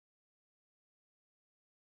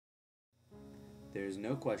There is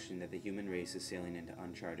no question that the human race is sailing into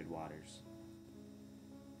uncharted waters.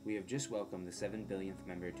 We have just welcomed the 7 billionth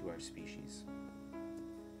member to our species.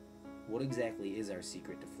 What exactly is our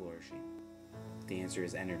secret to flourishing? The answer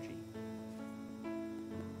is energy.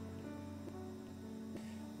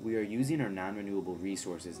 We are using our non-renewable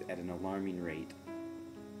resources at an alarming rate.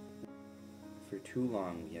 For too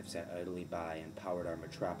long we have sat idly by and powered our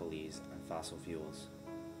metropoles on fossil fuels.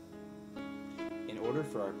 In order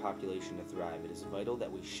for our population to thrive, it is vital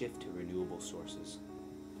that we shift to renewable sources.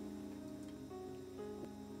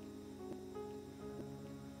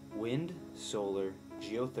 Wind, solar,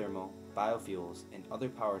 geothermal, biofuels, and other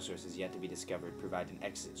power sources yet to be discovered provide an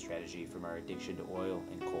exit strategy from our addiction to oil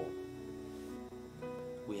and coal.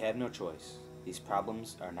 We have no choice. These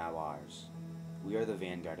problems are now ours. We are the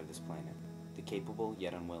vanguard of this planet, the capable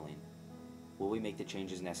yet unwilling. Will we make the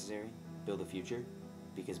changes necessary? Build a future?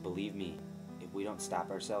 Because believe me, if we don't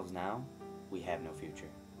stop ourselves now, we have no future.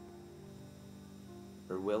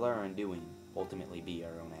 Or will our undoing ultimately be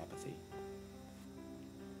our own apathy?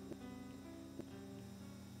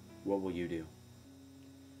 What will you do?